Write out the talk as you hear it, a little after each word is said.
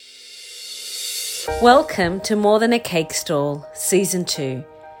Welcome to More Than a Cake Stall, Season 2,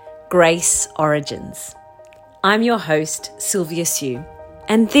 Grace Origins. I'm your host, Sylvia Siu,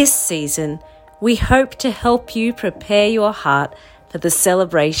 and this season we hope to help you prepare your heart for the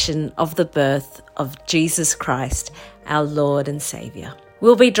celebration of the birth of Jesus Christ, our Lord and Saviour.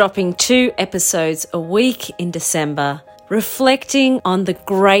 We'll be dropping 2 episodes a week in December, reflecting on the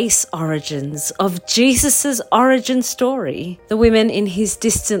grace origins of Jesus' origin story, the women in his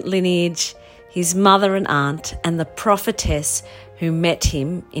distant lineage, his mother and aunt, and the prophetess who met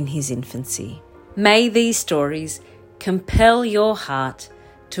him in his infancy. May these stories compel your heart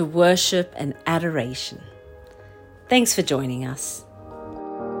to worship and adoration. Thanks for joining us.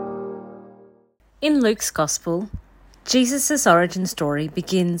 In Luke's Gospel, Jesus' origin story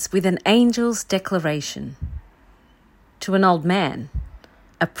begins with an angel's declaration to an old man,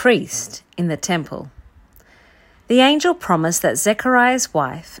 a priest in the temple. The angel promised that Zechariah's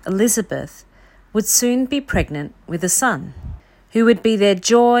wife, Elizabeth, would soon be pregnant with a son, who would be their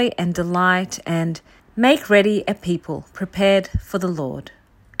joy and delight and make ready a people prepared for the Lord.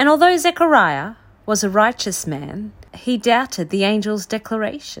 And although Zechariah was a righteous man, he doubted the angel's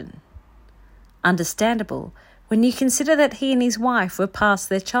declaration. Understandable when you consider that he and his wife were past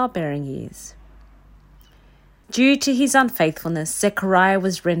their childbearing years. Due to his unfaithfulness, Zechariah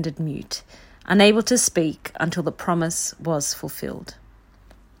was rendered mute, unable to speak until the promise was fulfilled.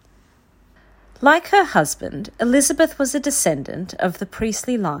 Like her husband, Elizabeth was a descendant of the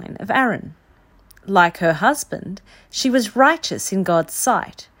priestly line of Aaron. Like her husband, she was righteous in God's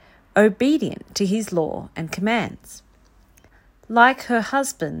sight, obedient to his law and commands. Like her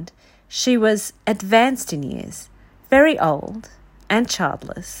husband, she was advanced in years, very old and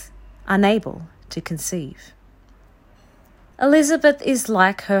childless, unable to conceive. Elizabeth is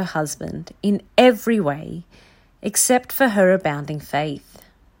like her husband in every way, except for her abounding faith.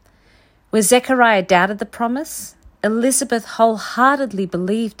 Where Zechariah doubted the promise, Elizabeth wholeheartedly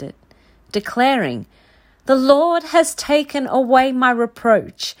believed it, declaring, "The Lord has taken away my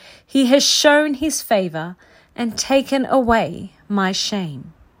reproach. He has shown his favour and taken away my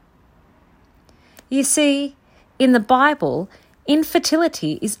shame." You see, in the Bible,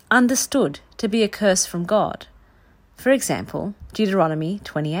 infertility is understood to be a curse from God. For example, Deuteronomy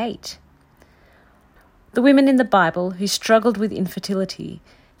 28. The women in the Bible who struggled with infertility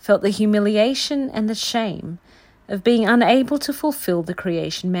felt the humiliation and the shame of being unable to fulfill the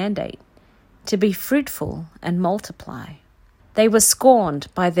creation mandate, to be fruitful and multiply. They were scorned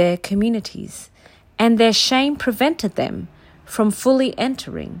by their communities, and their shame prevented them from fully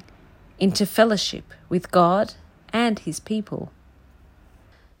entering into fellowship with God and his people.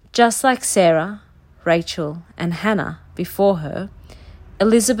 Just like Sarah, Rachel, and Hannah before her,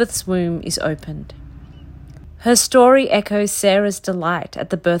 Elizabeth's womb is opened. Her story echoes Sarah's delight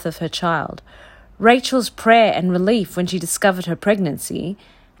at the birth of her child, Rachel's prayer and relief when she discovered her pregnancy,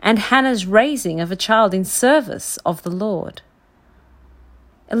 and Hannah's raising of a child in service of the Lord.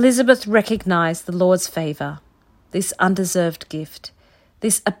 Elizabeth recognized the Lord's favour, this undeserved gift,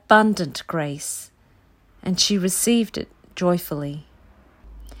 this abundant grace, and she received it joyfully.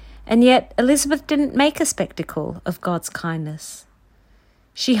 And yet Elizabeth didn't make a spectacle of God's kindness.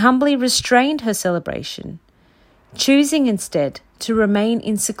 She humbly restrained her celebration, choosing instead to remain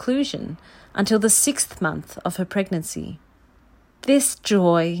in seclusion until the 6th month of her pregnancy. This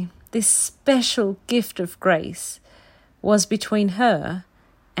joy, this special gift of grace, was between her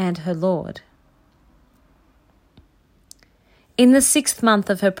and her Lord. In the 6th month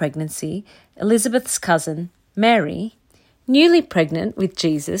of her pregnancy, Elizabeth's cousin, Mary, newly pregnant with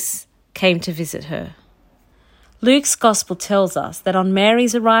Jesus, came to visit her. Luke's Gospel tells us that on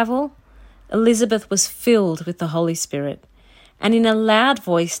Mary's arrival, Elizabeth was filled with the Holy Spirit, and in a loud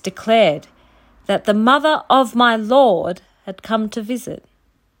voice declared that the mother of my Lord had come to visit.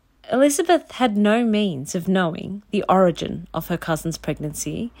 Elizabeth had no means of knowing the origin of her cousin's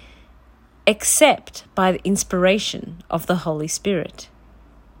pregnancy, except by the inspiration of the Holy Spirit.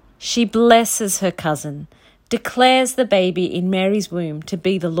 She blesses her cousin, declares the baby in Mary's womb to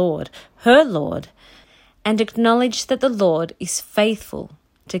be the Lord, her Lord, and acknowledges that the Lord is faithful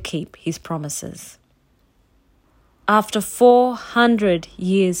to keep his promises. After 400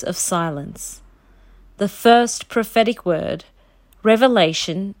 years of silence, the first prophetic word,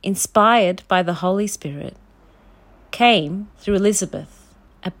 revelation inspired by the Holy Spirit, came through Elizabeth,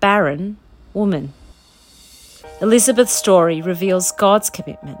 a barren woman. Elizabeth's story reveals God's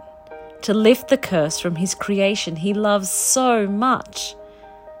commitment to lift the curse from his creation he loves so much.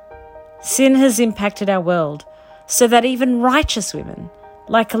 Sin has impacted our world so that even righteous women,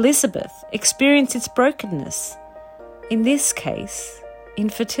 like Elizabeth, experience its brokenness. In this case,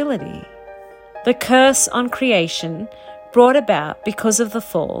 infertility. The curse on creation, brought about because of the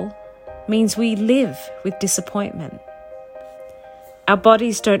fall, means we live with disappointment. Our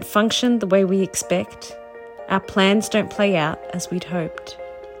bodies don't function the way we expect. Our plans don't play out as we'd hoped.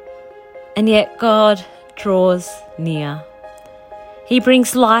 And yet God draws near. He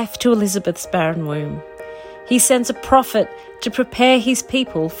brings life to Elizabeth's barren womb. He sends a prophet to prepare his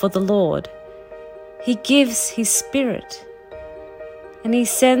people for the Lord. He gives his Spirit. And he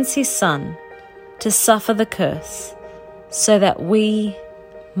sends his Son to suffer the curse so that we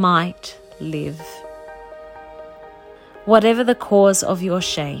might live. Whatever the cause of your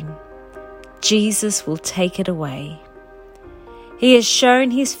shame, Jesus will take it away. He has shown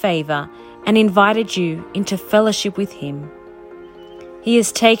his favour and invited you into fellowship with him. He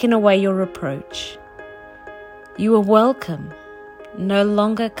has taken away your reproach. You are welcome, no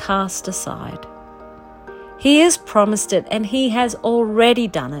longer cast aside. He has promised it, and he has already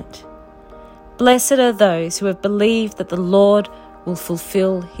done it. Blessed are those who have believed that the Lord will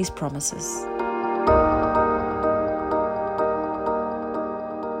fulfill his promises.